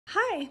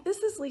Hi,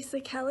 this is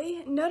Lisa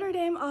Kelly, Notre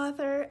Dame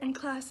author and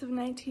class of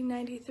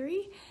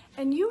 1993,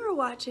 and you are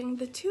watching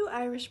the Two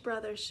Irish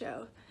Brothers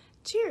show.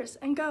 Cheers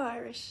and go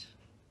Irish.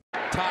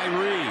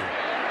 Tyree.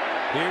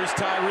 Here's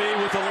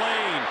Tyree with the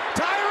lane.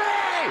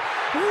 Tyree!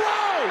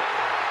 Whoa!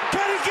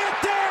 Can he get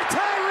there?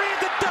 Tyree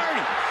at the 30,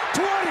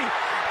 20,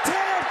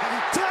 10,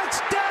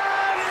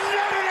 touchdown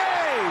Notre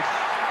Dame!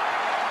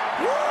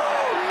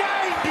 Woo!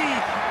 98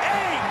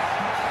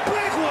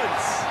 big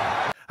ones!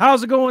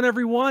 How's it going,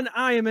 everyone?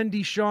 I am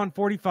ND Sean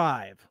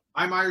 45.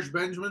 I'm Irish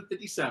Benjamin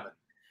 57.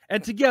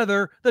 And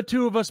together, the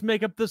two of us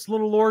make up this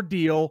little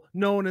ordeal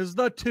known as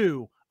the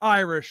Two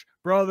Irish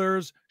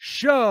Brothers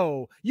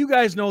Show. You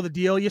guys know the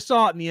deal. You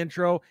saw it in the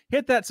intro.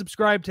 Hit that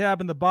subscribe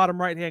tab in the bottom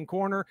right-hand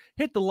corner.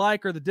 Hit the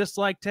like or the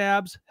dislike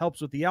tabs.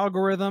 Helps with the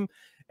algorithm.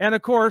 And,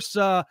 of course,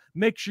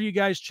 make sure you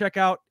guys check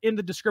out in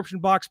the description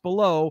box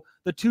below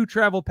the two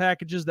travel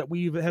packages that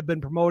we have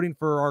been promoting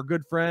for our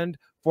good friend,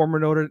 former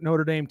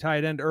Notre Dame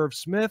tight end Irv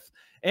Smith,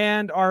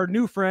 and our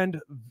new friend,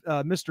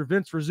 Mr.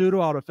 Vince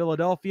Rizzuto out of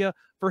Philadelphia,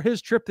 for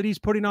his trip that he's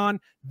putting on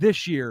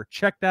this year.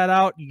 Check that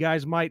out. You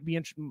guys might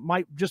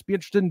just be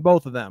interested in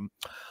both of them.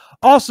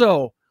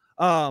 Also,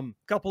 a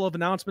couple of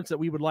announcements that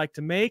we would like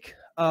to make.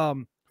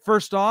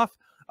 First off,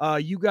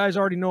 you guys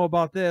already know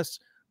about this,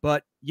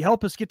 but you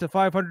help us get to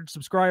 500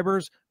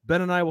 subscribers,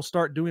 Ben and I will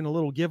start doing a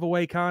little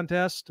giveaway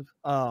contest.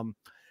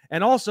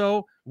 And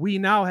also, we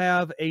now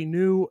have a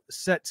new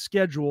set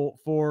schedule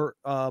for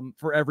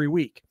every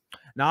week.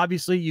 Now,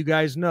 obviously, you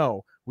guys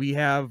know we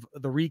have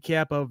the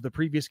recap of the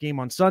previous game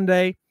on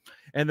Sunday,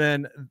 and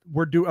then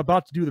we're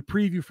about to do the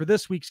preview for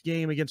this week's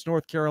game against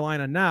North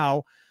Carolina.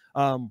 Now,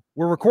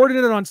 we're recording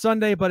it on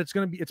Sunday, but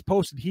it's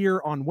posted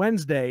here on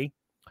Wednesday.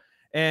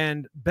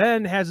 And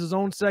Ben has his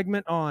own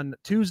segment on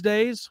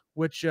Tuesdays,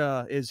 which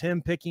is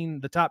him picking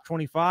the top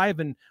 25.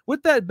 And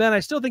with that, Ben, I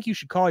still think you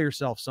should call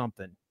yourself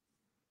something.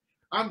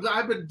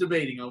 I've been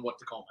debating on what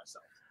to call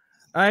myself.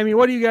 I mean,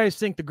 what do you guys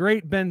think? The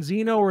Great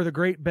Benzino or the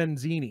Great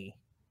Benzini?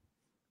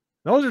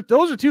 Those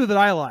are two that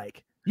I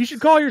like. You should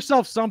call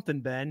yourself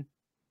something, Ben.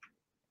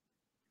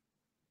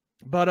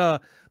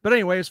 But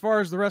anyway, as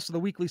far as the rest of the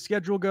weekly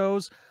schedule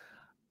goes,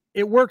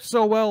 it worked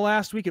so well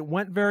last week. It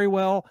went very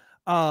well.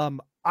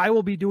 I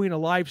will be doing a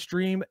live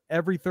stream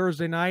every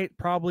Thursday night,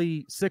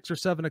 probably 6 or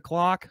 7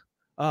 o'clock.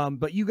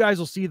 But you guys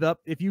will see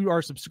if you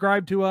are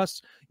subscribed to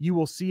us, you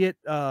will see it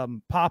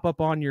pop up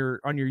on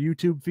your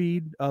YouTube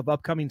feed of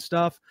upcoming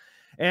stuff.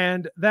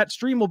 And that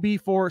stream will be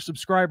for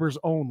subscribers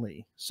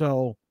only.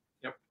 So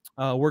yep.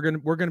 We're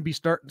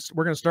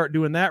gonna start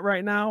doing that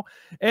right now.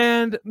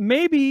 And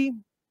maybe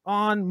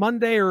on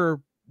Monday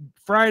or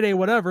Friday,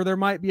 whatever, there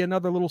might be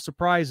another little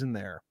surprise in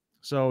there.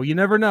 So you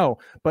never know.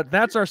 But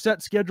that's our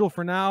set schedule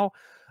for now.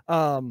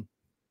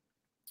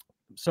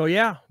 So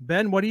yeah,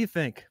 Ben, what do you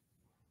think?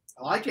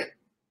 I like it.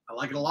 I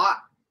like it a lot.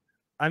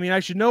 I mean, I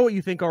should know what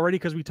you think already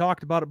because we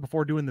talked about it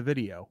before doing the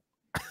video.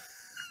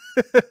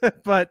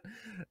 But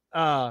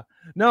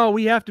no,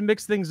 we have to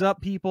mix things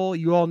up, people.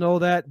 You all know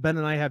that. Ben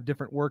and I have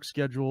different work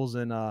schedules.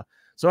 And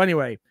so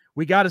anyway,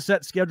 we got a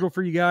set schedule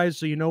for you guys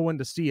so you know when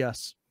to see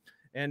us.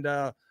 And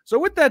so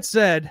with that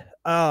said,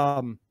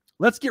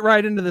 let's get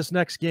right into this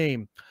next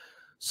game.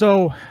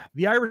 So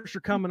the Irish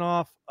are coming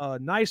off a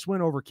nice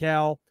win over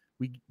Cal.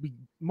 We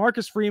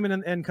Marcus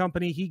Freeman and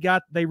company,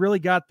 they really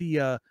got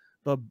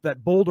that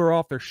boulder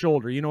off their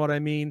shoulder. You know what I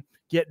mean?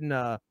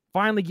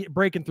 Finally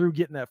breaking through,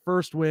 getting that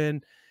first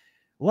win.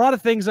 A lot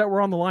of things that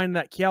were on the line in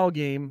that Cal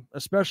game,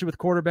 especially with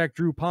quarterback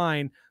Drew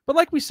Pine. But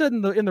like we said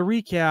in the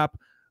recap,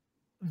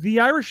 the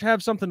Irish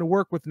have something to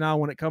work with now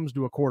when it comes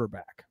to a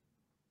quarterback.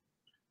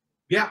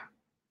 Yeah.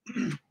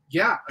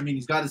 Yeah. I mean,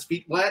 he's got his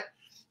feet wet.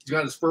 He's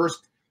got his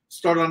first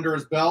start under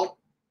his belt.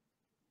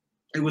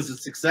 It was a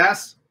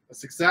success.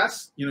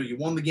 You know, you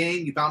won the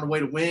game. You found a way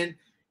to win.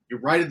 You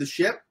righted the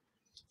ship.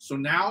 So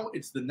now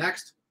it's the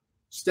next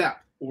step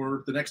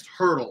or the next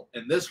hurdle.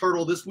 And this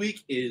hurdle this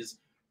week is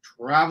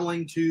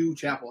traveling to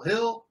Chapel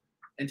Hill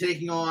and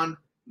taking on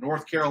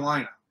North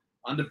Carolina,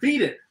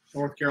 undefeated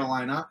North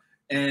Carolina.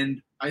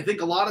 And I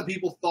think a lot of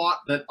people thought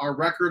that our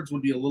records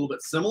would be a little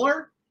bit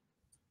similar.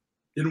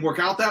 Didn't work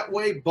out that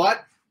way,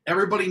 but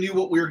everybody knew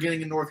what we were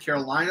getting in North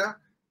Carolina.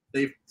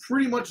 They've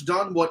pretty much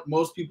done what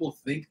most people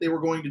think they were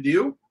going to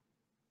do,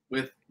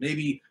 with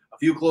maybe a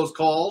few close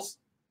calls,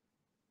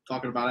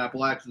 talking about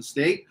Appalachian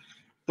State.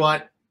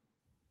 But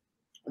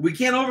we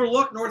can't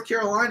overlook North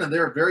Carolina.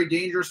 They're a very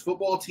dangerous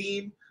football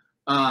team.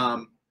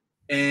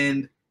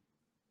 And,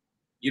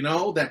 you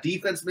know, that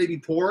defense may be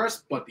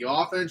porous, but the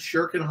offense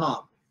sure can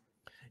hum.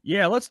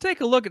 Yeah, let's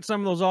take a look at some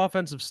of those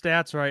offensive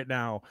stats right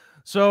now.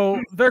 So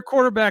their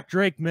quarterback,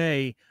 Drake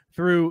May,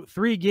 through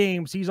 3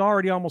 games, he's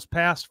already almost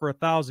passed for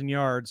 1,000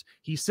 yards.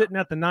 He's sitting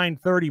at the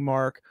 930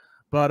 mark.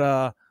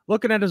 But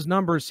looking at his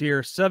numbers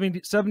here,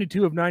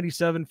 72 of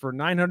 97 for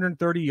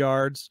 930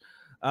 yards,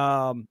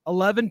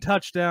 11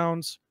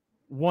 touchdowns,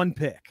 1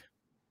 pick.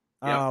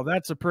 Yep.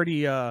 That's a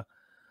pretty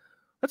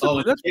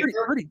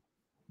pretty.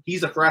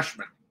 He's a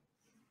freshman.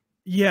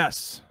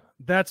 Yes.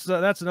 That's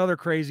another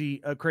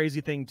crazy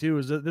thing too,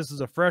 is that this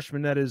is a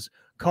freshman that is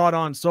caught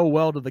on so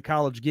well to the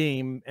college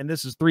game, and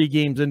this is 3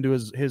 games into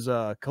his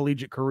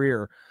collegiate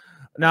career.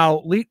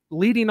 Now,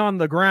 leading on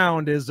the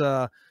ground is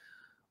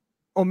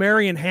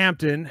Omarion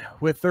Hampton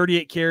with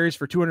 38 carries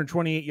for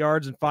 228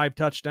 yards and 5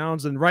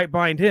 touchdowns, and right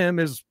behind him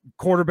is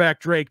quarterback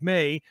Drake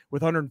May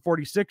with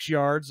 146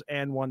 yards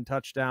and 1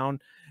 touchdown.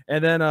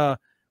 And then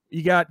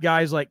you got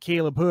guys like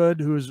Caleb Hood,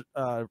 who's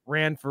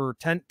ran for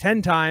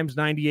 10 times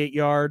 98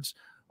 yards.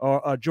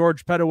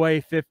 George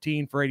Pettaway,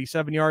 15 for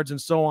 87 yards,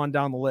 and so on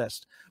down the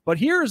list. But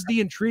here's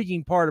the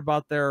intriguing part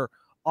about their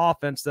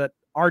offense that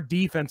our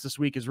defense this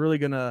week is really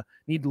going to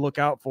need to look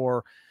out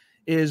for,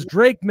 is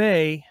Drake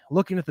May.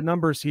 Looking at the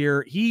numbers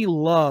here, he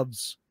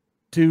loves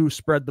to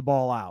spread the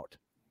ball out.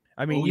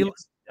 I mean,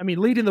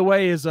 leading the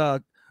way is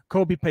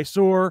Kobe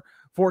Pesur,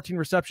 14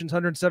 receptions,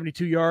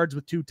 172 yards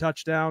with 2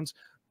 touchdowns.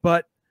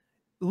 But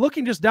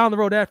looking just down the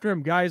road after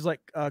him, guys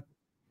like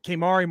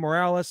Kamari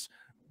Morales,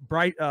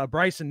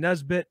 Bryson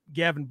Nesbitt,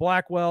 Gavin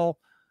Blackwell.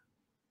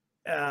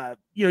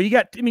 You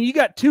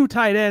got 2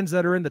 tight ends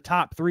that are in the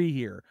top 3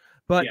 here,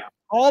 but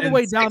all the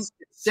way down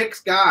 6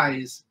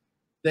 guys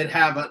that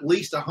have at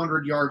least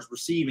 100 yards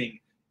receiving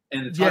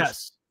and a touchdown.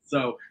 Yes.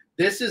 So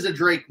this is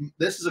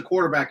a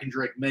quarterback in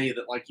Drake May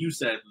that, like you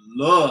said,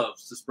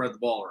 loves to spread the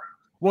ball around.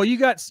 Well, you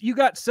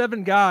got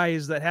 7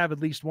 guys that have at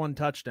least 1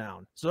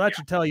 touchdown. So that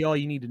should tell you all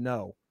you need to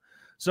know.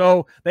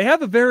 So they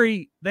have a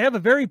very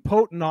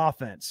potent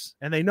offense,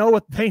 and they know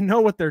what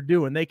they're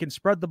doing. They can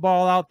spread the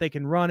ball out, they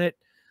can run it.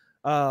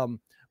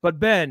 But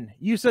Ben,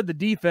 you said the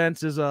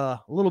defense is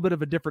a little bit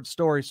of a different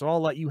story, so I'll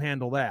let you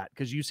handle that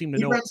because you seem to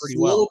know it pretty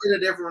well. A little bit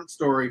of a different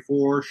story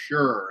for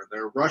sure.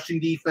 Their rushing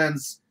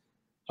defense,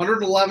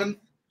 111th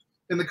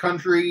in the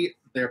country.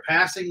 Their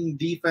passing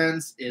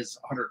defense is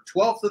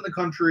 112th in the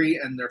country,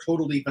 and their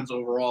total defense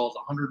overall is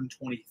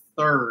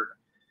 123rd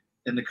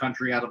in the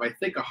country out of, I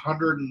think,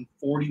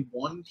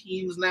 141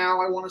 teams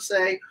now, I want to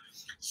say.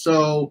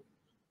 So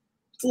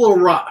it's a little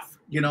rough.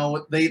 You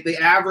know, they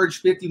average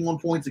 51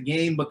 points a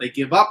game, but they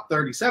give up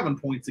 37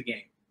 points a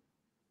game.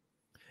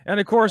 And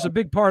of course, a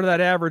big part of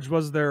that average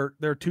was their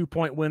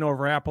 2-point win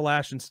over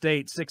Appalachian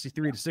State,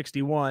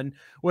 63-61,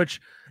 which,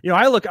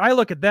 I look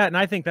at that and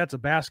I think that's a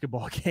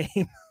basketball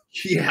game.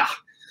 Yeah.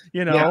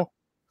 Yeah.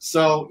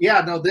 So,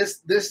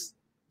 this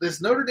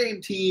Notre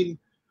Dame team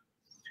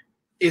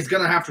is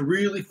going to have to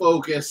really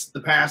focus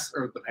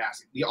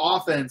the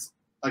offense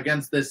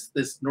against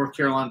this North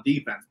Carolina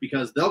defense,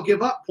 because they'll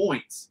give up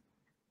points.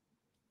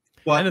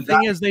 But and the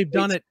thing is, they've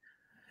done it.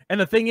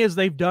 And the thing is,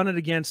 they've done it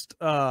against.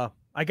 I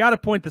got to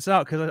point this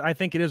out because I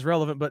think it is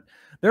relevant. But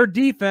their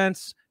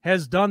defense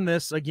has done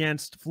this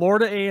against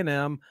Florida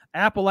A&M,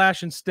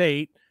 Appalachian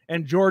State,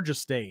 and Georgia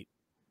State.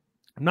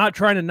 I'm not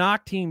trying to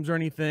knock teams or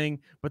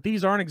anything, but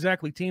these aren't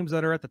exactly teams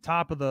that are at the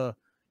top of the.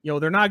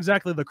 They're not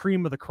exactly the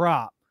cream of the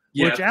crop.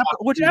 Yeah,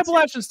 which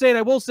Appalachian State,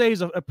 I will say,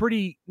 is a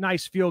pretty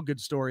nice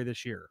feel-good story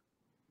this year.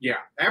 Yeah,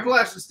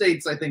 Appalachian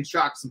State's, I think,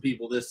 shocked some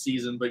people this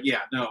season. But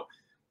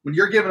when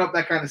you're giving up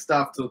that kind of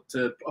stuff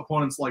to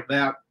opponents like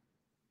that,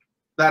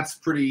 that's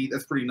pretty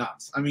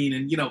nuts. I mean,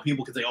 and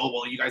people can say, "Oh,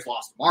 well, you guys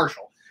lost to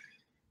Marshall."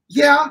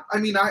 Yeah, I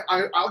mean,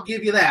 I'll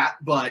give you that,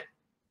 but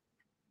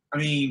I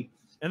mean,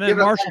 and then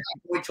Marshall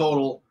point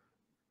total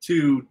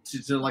to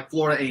like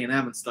Florida A&M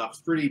and stuff is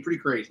pretty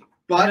crazy.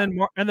 But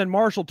and then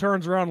Marshall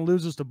turns around and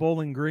loses to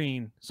Bowling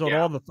Green. So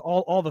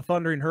all the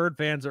Thundering Herd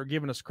fans are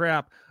giving us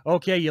crap.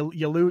 Okay,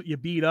 you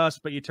beat us,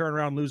 but you turn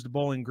around and lose to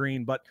Bowling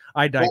Green. But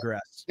I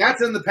digress. Well,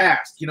 that's in the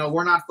past.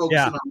 We're not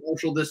focusing on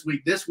Marshall this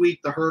week. This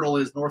week the hurdle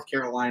is North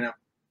Carolina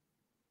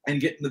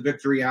and getting the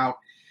victory out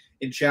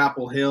in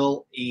Chapel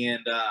Hill.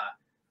 And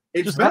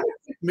it's been a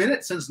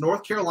minute since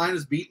North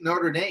Carolina's beaten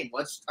Notre Dame.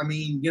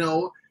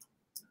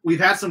 We've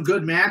had some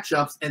good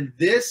matchups, and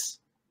this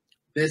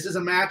is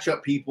a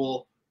matchup,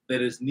 people,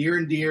 that is near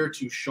and dear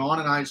to Sean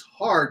and I's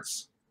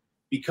hearts,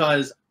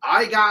 because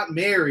I got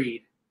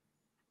married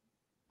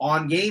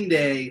on game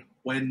day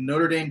when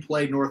Notre Dame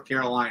played North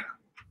Carolina.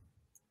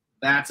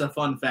 That's a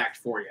fun fact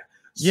for you.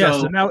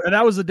 Yes, and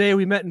that was the day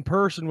we met in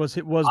person. Was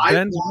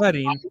Ben's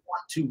wedding? I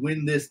want to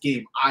win this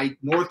game.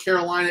 North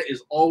Carolina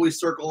is always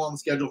circled on the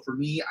schedule for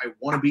me. I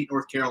want to beat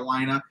North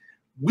Carolina.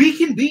 We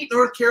can beat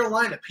North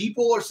Carolina.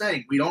 People are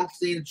saying we don't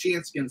stand a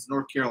chance against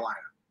North Carolina.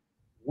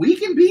 We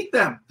can beat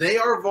them. They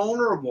are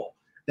vulnerable.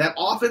 That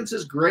offense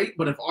is great,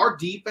 but if our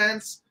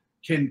defense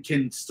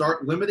can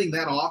start limiting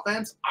that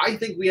offense, I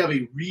think we have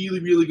a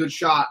really, really good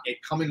shot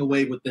at coming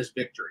away with this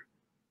victory.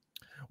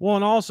 Well,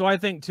 and also I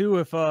think too,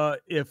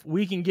 if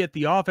we can get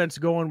the offense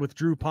going with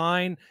Drew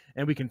Pine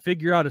and we can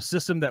figure out a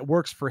system that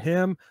works for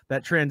him,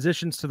 that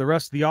transitions to the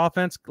rest of the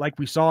offense, like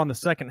we saw in the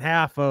second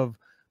half of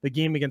the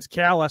game against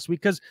Cal last week,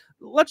 because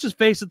let's just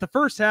face it, the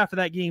first half of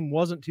that game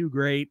wasn't too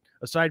great,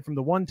 aside from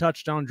the 1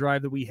 touchdown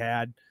drive that we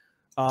had.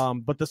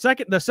 But the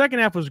second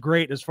half was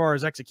great as far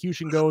as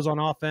execution goes on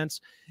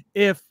offense.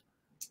 If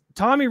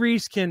Tommy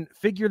Rees can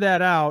figure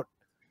that out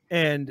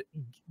and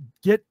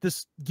get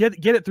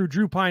it through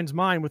Drew Pine's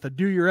mind with a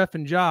do your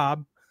effing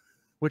job,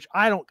 which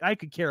I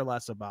could care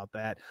less about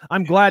that. I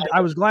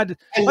was glad to.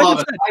 I love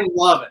it. I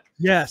love it.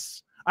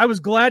 Yes. I was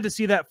glad to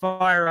see that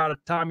fire out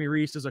of Tommy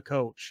Rees as a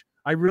coach.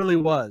 I really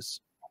was.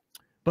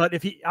 But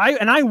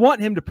I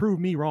want him to prove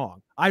me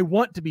wrong. I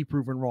want to be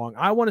proven wrong.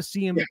 I want to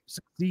see him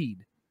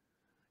succeed.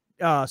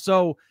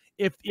 So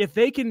if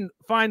they can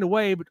find a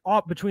way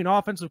between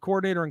offensive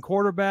coordinator and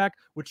quarterback,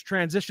 which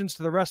transitions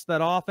to the rest of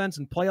that offense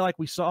and play like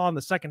we saw in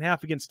the second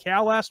half against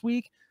Cal last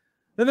week,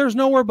 then there's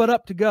nowhere but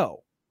up to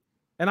go.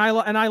 And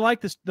I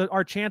like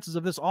our chances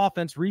of this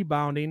offense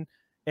rebounding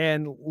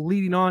and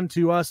leading on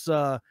to us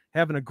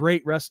having a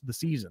great rest of the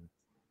season.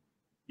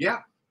 Yeah.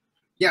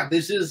 Yeah.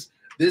 This is,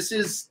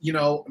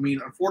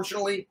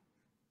 unfortunately,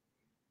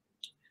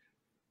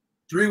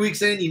 3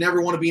 weeks in, you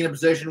never want to be in a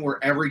position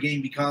where every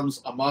game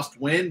becomes a must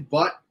win.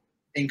 But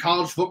in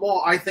college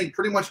football, I think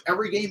pretty much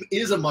every game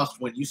is a must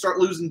win. You start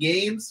losing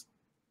games,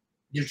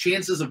 your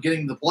chances of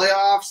getting to the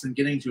playoffs and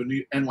getting to a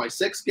new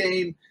NY6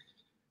 game,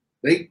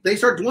 they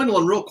start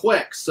dwindling real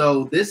quick.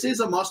 So this is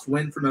a must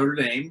win for Notre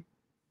Dame.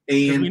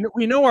 And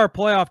we know our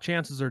playoff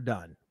chances are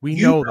done. We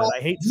know that.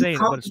 I hate saying it,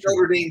 but it's true.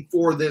 Notre Dame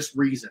for this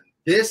reason.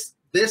 This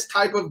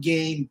type of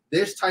game,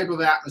 this type of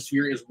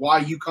atmosphere is why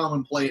you come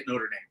and play at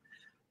Notre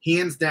Dame.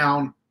 Hands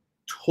down,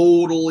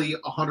 totally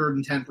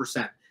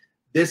 110%.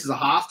 This is a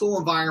hostile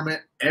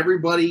environment.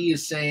 Everybody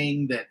is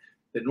saying that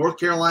North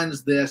Carolina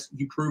is this.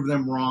 You prove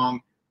them wrong.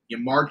 You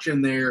march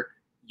in there.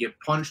 You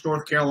punch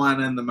North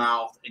Carolina in the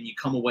mouth, and you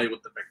come away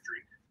with the victory.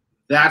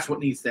 That's what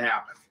needs to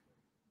happen.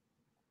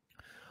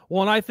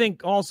 Well, and I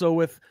think also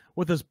with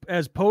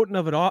as potent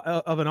of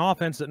an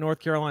offense that North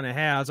Carolina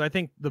has, I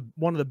think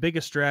one of the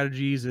biggest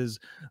strategies is,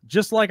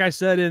 just like I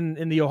said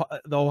in the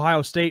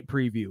Ohio State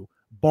preview,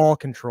 ball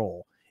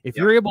control. If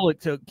you're able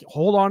to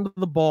hold on to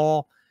the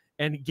ball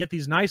and get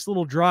these nice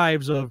little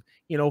drives of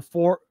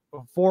 4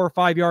 or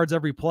 5 yards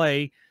every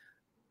play,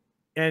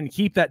 and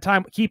keep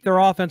their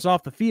offense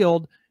off the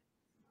field,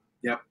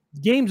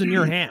 game's in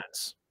your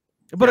hands.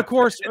 But of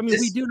course, I mean,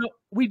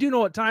 we do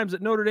know at times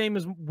that Notre Dame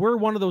we're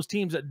one of those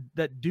teams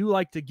that do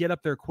like to get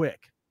up there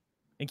quick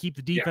and keep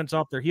the defense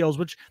off their heels,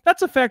 which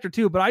that's a factor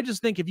too. But I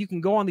just think if you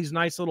can go on these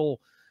nice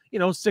little,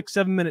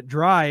 6-7 minute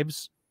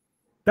drives,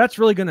 that's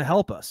really going to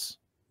help us.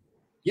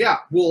 Yeah,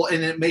 well,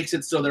 and it makes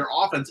it so their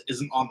offense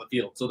isn't on the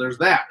field. So there's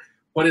that.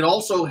 But it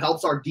also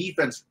helps our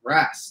defense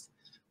rest.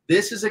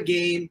 This is a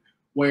game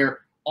where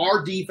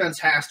our defense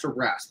has to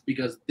rest,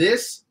 because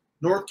this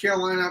North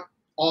Carolina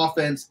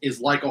offense is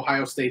like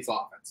Ohio State's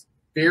offense.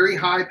 Very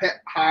high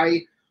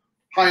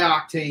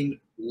octane,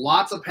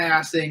 lots of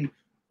passing,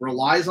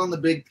 relies on the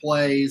big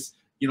plays,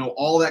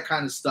 all that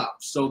kind of stuff.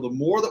 So the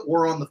more that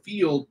we're on the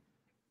field,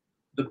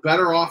 the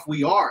better off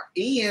we are.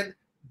 And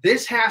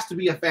this has to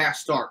be a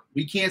fast start.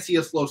 We can't see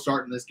a slow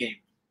start in this game.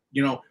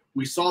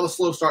 We saw the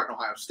slow start in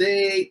Ohio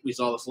State. We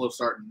saw the slow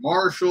start in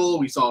Marshall.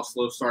 We saw a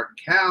slow start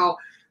in Cal.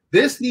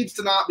 This needs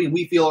to not be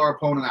we feel our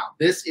opponent out.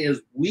 This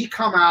is we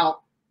come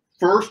out,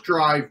 first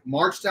drive,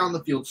 march down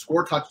the field,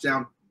 score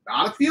touchdown,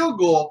 not a field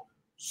goal,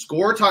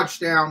 score a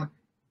touchdown,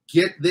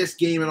 get this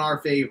game in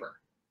our favor.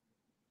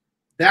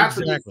 That's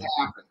what needs to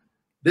happen.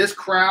 This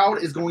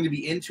crowd is going to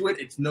be into it.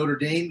 It's Notre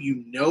Dame.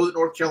 You know that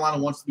North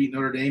Carolina wants to beat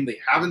Notre Dame. They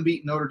haven't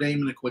beaten Notre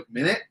Dame in a quick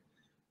minute.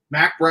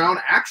 Mac Brown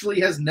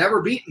actually has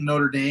never beaten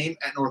Notre Dame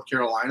at North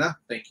Carolina.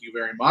 Thank you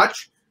very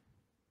much.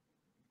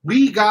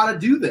 We got to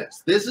do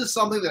this. This is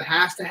something that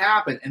has to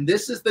happen, and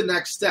this is the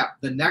next step.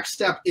 The next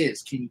step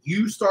is, can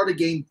you start a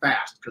game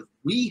fast? Because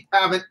we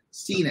haven't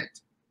seen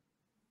it.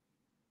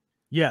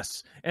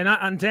 Yes,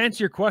 and to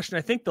answer your question,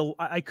 I think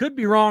I could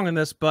be wrong in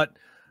this, but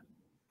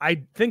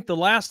I think the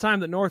last time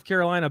that North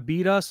Carolina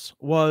beat us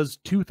was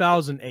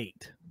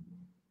 2008.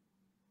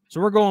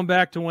 So we're going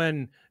back to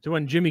when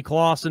Jimmy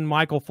Clausen,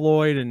 Michael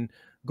Floyd, and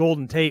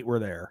Golden Tate were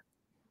there.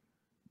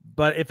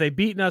 But if they've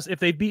beaten us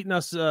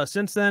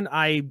since then,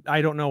 I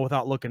don't know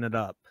without looking it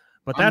up.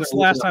 But that's the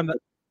last time that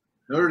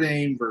Notre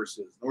Dame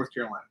versus North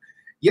Carolina.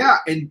 Yeah,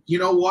 and you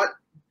know what?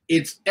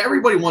 It's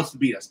everybody wants to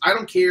beat us. I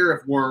don't care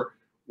if we're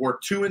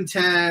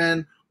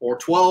 2-10 or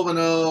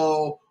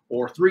 12-0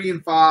 or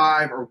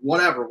 3-5 or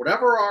whatever.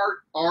 Whatever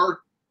our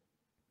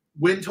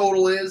win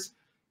total is,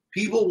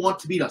 people want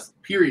to beat us.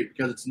 Period.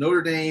 Because it's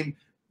Notre Dame.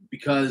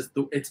 Because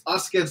it's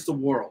us against the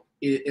world.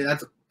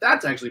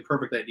 That's actually a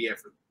perfect idea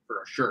for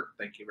a shirt.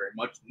 Thank you very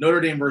much.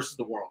 Notre Dame versus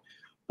the world.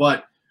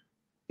 But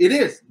it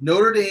is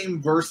Notre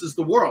Dame versus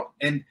the world.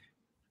 And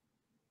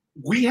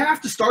we have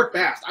to start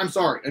fast. I'm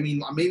sorry. I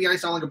mean, maybe I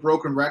sound like a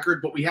broken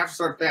record, but we have to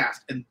start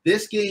fast. And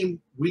this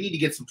game, we need to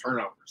get some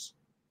turnovers.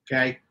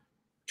 Okay?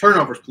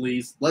 Turnovers,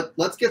 please.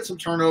 Let's get some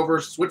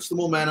turnovers, switch the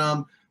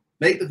momentum,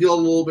 make the field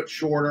a little bit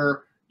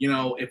shorter.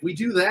 If we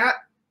do that,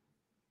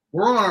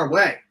 we're on our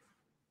way.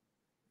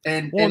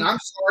 And I'm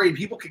sorry,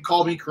 people can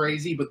call me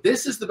crazy, but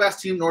this is the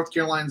best team North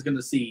Carolina's going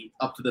to see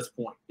up to this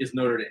point is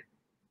Notre Dame.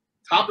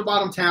 Top to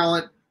bottom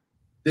talent,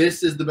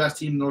 this is the best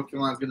team North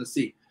Carolina's going to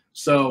see.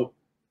 So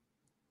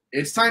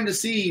it's time to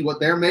see what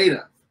they're made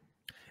of.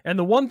 And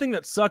the one thing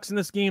that sucks in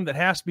this game that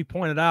has to be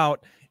pointed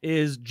out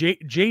is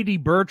J.D.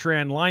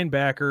 Bertrand,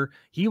 linebacker.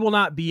 He will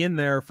not be in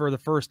there for the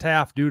first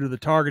half due to the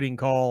targeting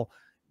call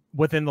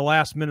within the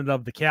last minute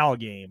of the Cal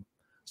game.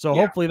 So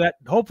hopefully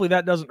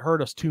that doesn't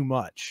hurt us too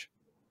much,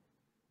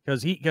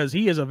 because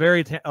he is a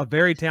very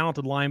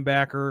talented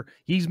linebacker.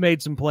 He's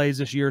made some plays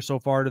this year so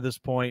far to this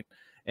point,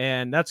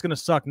 and that's going to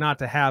suck not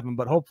to have him.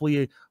 But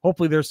hopefully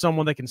there's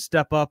someone that can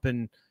step up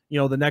and,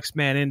 the next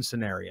man in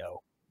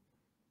scenario.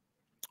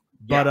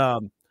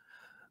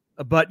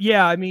 But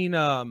yeah, I mean,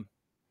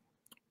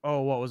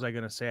 what was I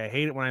going to say? I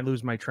hate it when I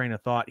lose my train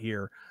of thought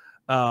here.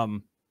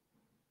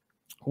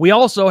 We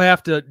also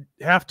have to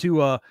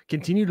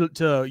continue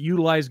to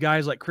utilize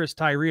guys like Chris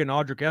Tyree and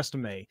Audric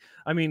Estime.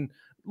 I mean,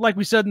 like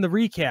we said in the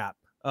recap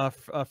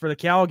for the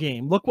Cal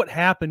game, look what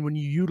happened when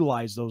you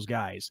utilize those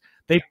guys.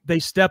 They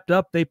stepped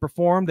up, they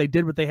performed, they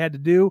did what they had to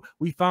do.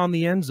 We found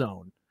the end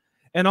zone,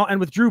 and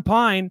with Drew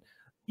Pine,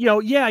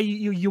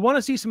 you want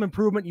to see some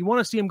improvement. You want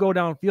to see him go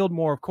downfield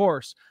more, of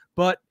course.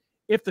 But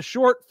if the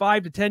short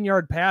 5 to 10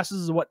 yard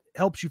passes is what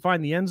helps you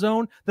find the end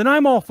zone, then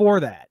I'm all for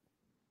that.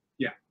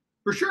 Yeah,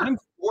 for sure. I'm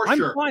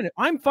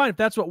fine if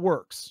that's what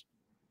works.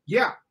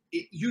 Yeah,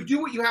 you do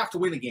what you have to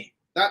win a game.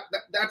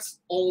 That's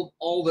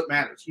all that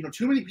matters.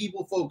 Too many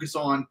people focus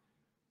on,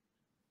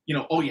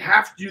 oh, you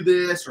have to do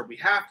this or we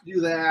have to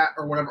do that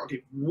or whatever.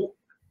 Okay,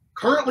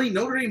 currently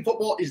Notre Dame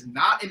football is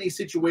not in a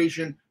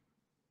situation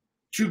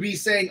to be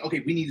saying,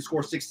 okay, we need to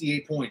score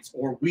 68 points,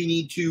 or we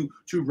need to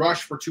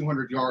rush for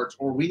 200 yards,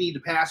 or we need to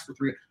pass for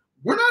 3.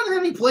 We're not in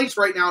any place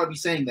right now to be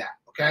saying that,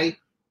 okay?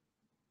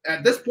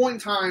 At this point in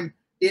time,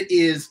 it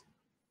is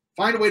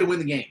find a way to win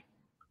the game,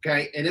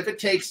 okay? And if it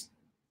takes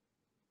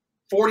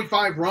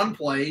 45 run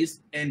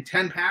plays and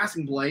 10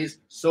 passing plays,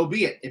 so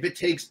be it. If it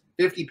takes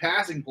 50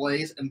 passing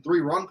plays and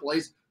 3 run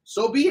plays,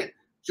 so be it.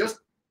 Just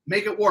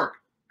make it work.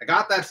 I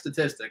got that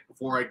statistic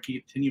before I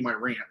continue my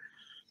rant.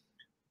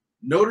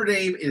 Notre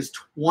Dame is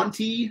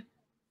 20-1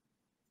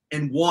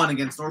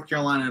 against North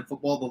Carolina in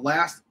football. The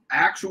last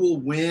actual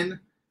win,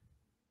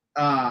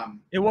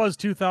 it was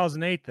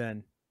 2008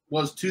 then.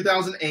 Was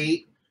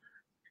 2008.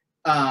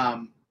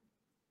 And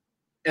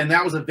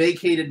that was a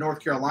vacated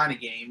North Carolina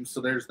game,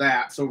 so there's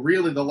that. So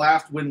really the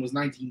last win was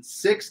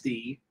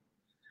 1960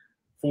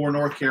 for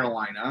North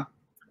Carolina.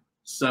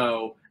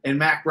 So, and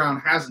Mac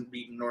Brown hasn't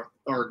beaten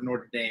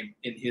Notre Dame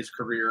in his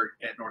career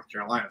at North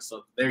Carolina.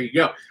 So there you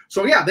go.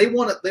 So yeah, they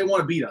want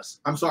to beat us.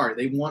 I'm sorry.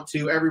 They want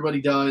to.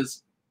 Everybody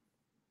does.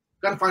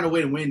 Got to find a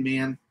way to win,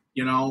 man.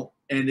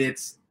 And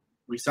it's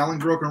reselling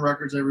broken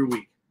records every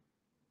week.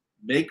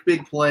 Make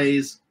big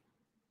plays.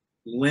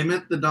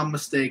 Limit the dumb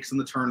mistakes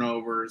and the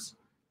turnovers.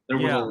 There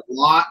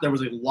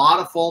was a lot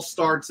of false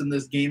starts in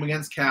this game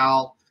against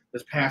Cal.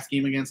 This past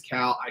game against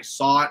Cal, I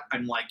saw it.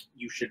 I'm like,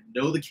 you should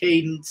know the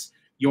cadence.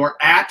 You're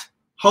at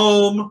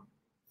home.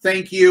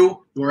 Thank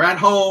you. You're at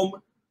home.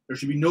 There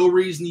should be no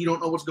reason you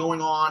don't know what's going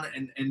on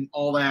and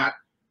all that.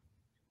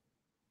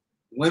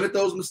 Limit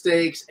those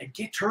mistakes and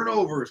get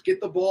turnovers.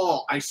 Get the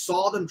ball. I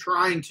saw them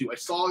trying to. I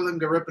saw them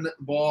ripping at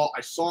the ball.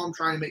 I saw them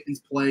trying to make these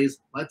plays.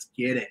 Let's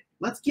get it.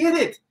 Let's get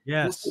it.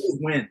 Yes. Let's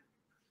win.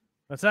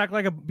 Let's act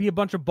like be a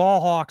bunch of ball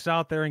hawks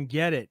out there and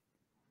get it.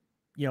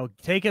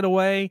 Take it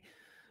away.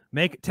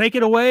 Take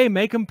it away.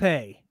 Make them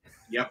pay.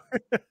 Yep.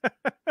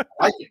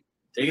 Like it.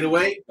 Take it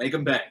away. Make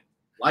them pay.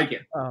 Like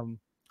it.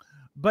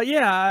 But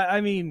yeah,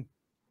 I mean,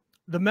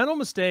 the mental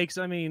mistakes.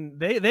 I mean,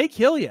 they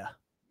kill you.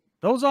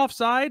 Those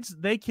offsides,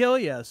 they kill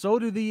you. So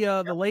do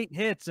the late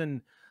hits,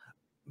 and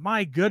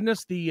my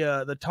goodness,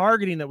 the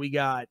targeting that we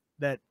got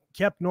that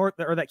kept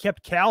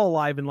Cal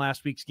alive in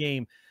last week's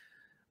game.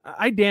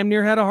 I damn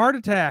near had a heart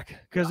attack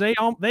because they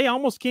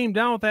almost came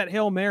down with that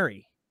Hail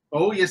Mary.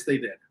 Oh yes, they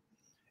did.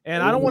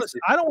 And I don't want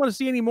to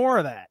see any more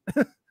of that.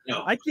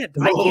 No, I can't.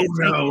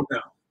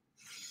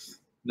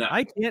 No.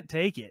 I can't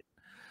take it.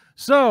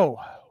 So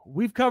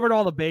we've covered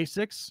all the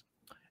basics,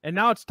 and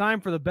now it's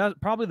time for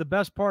probably the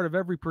best part of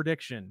every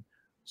prediction: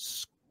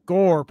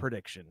 score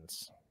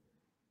predictions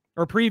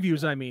or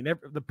previews. I mean,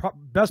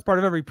 best part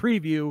of every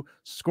preview: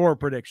 score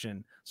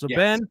prediction. So yes.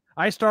 Ben,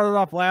 I started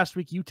off last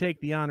week. You take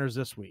the honors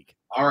this week.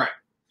 All right.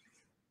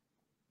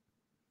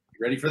 You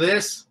ready for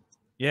this?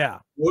 Yeah.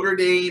 Notre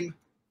Dame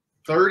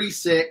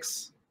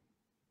 36,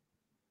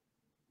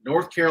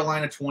 North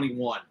Carolina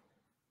 21.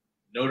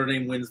 Notre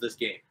Dame wins this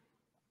game.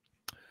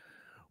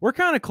 We're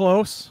kind of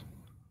close.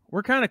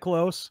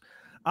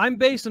 I'm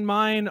basing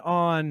mine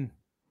on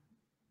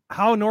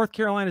how North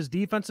Carolina's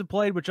defense had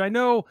played, which I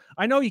know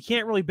you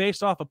can't really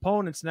base off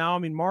opponents now. I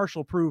mean,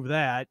 Marshall proved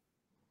that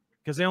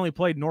because they only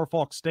played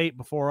Norfolk State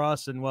before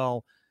us, and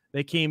well,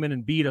 they came in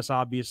and beat us,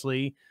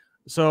 obviously.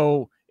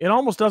 So it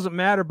almost doesn't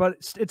matter, but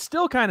it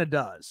still kind of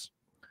does.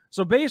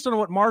 So based on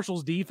what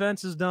Marshall's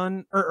defense has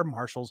done,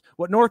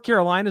 what North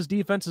Carolina's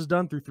defense has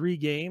done through 3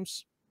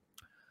 games,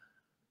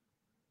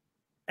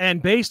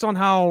 and based on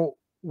how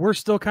we're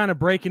still kind of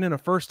breaking in a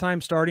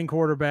first-time starting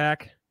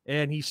quarterback,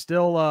 and he's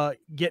still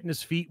getting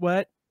his feet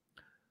wet,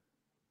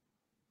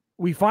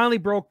 we finally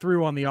broke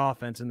through on the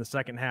offense in the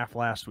second half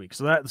last week.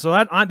 That's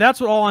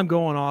what all I'm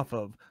going off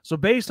of. So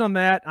based on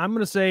that, I'm going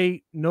to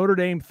say Notre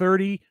Dame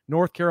 30,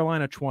 North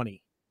Carolina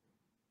 20.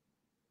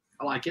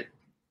 I like it.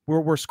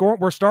 We're scoring.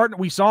 We're starting.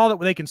 We saw that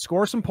they can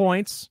score some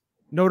points.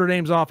 Notre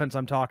Dame's offense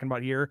I'm talking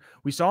about here.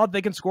 We saw that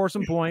they can score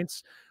some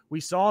points.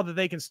 We saw that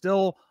they can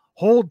still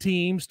hold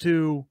teams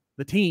to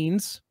the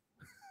teens.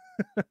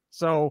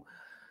 So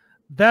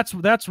that's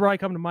where I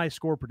come to my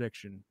score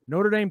prediction.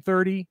 Notre Dame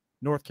 30,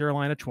 North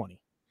Carolina 20.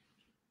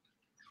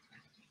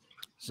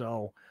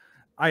 So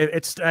I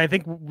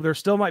think there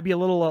still might be a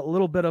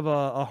little bit of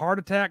a heart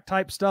attack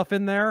type stuff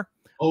in there.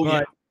 Oh,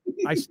 but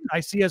yeah. I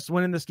see us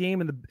winning this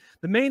game, and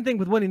the main thing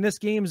with winning this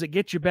game is it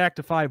gets you back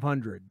to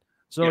 500.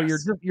 So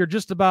Yes. you're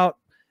just about,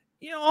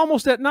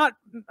 almost at, not,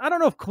 I don't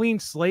know if clean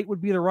slate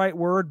would be the right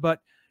word, but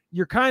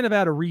you're kind of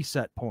at a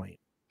reset point.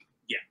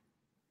 Yeah.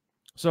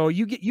 So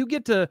you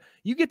get to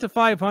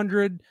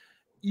 500,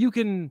 you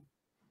can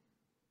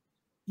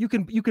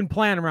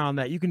plan around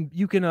that. You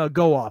can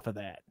go off of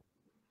that.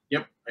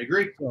 Yep, I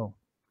agree.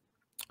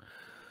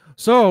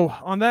 So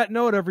on that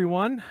note,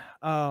 everyone,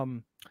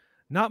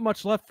 not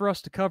much left for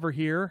us to cover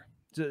here,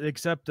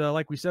 except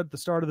like we said at the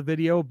start of the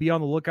video, be on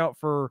the lookout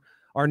for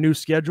our new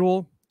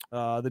schedule,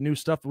 the new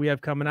stuff that we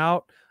have coming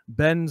out.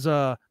 Ben's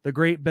the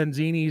great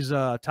Benzini's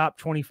top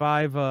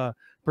 25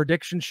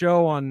 prediction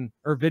show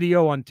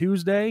video on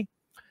Tuesday.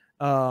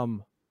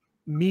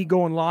 Me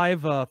going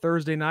live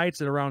Thursday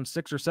nights at around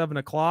 6 or 7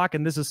 o'clock,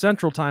 and this is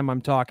Central Time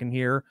I'm talking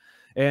here.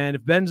 And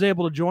if Ben's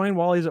able to join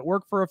while he's at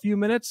work for a few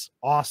minutes,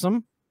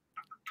 awesome,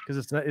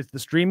 because the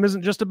stream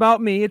isn't just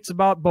about me; it's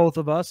about both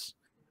of us.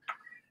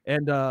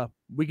 And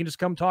we can just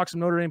come talk some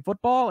Notre Dame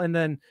football, and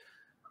then,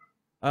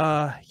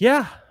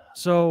 yeah.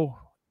 So,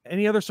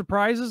 any other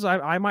surprises?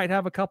 I might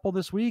have a couple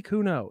this week.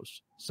 Who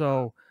knows?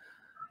 So,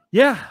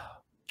 yeah.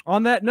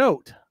 On that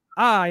note,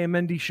 I am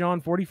ND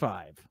Sean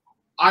 45.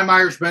 I'm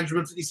Irish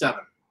Benjamin 57.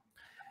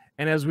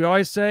 And as we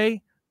always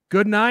say,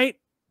 good night,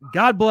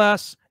 God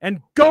bless,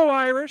 and go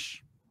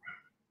Irish.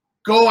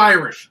 Go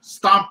Irish.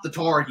 Stomp the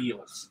Tar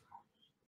Heels.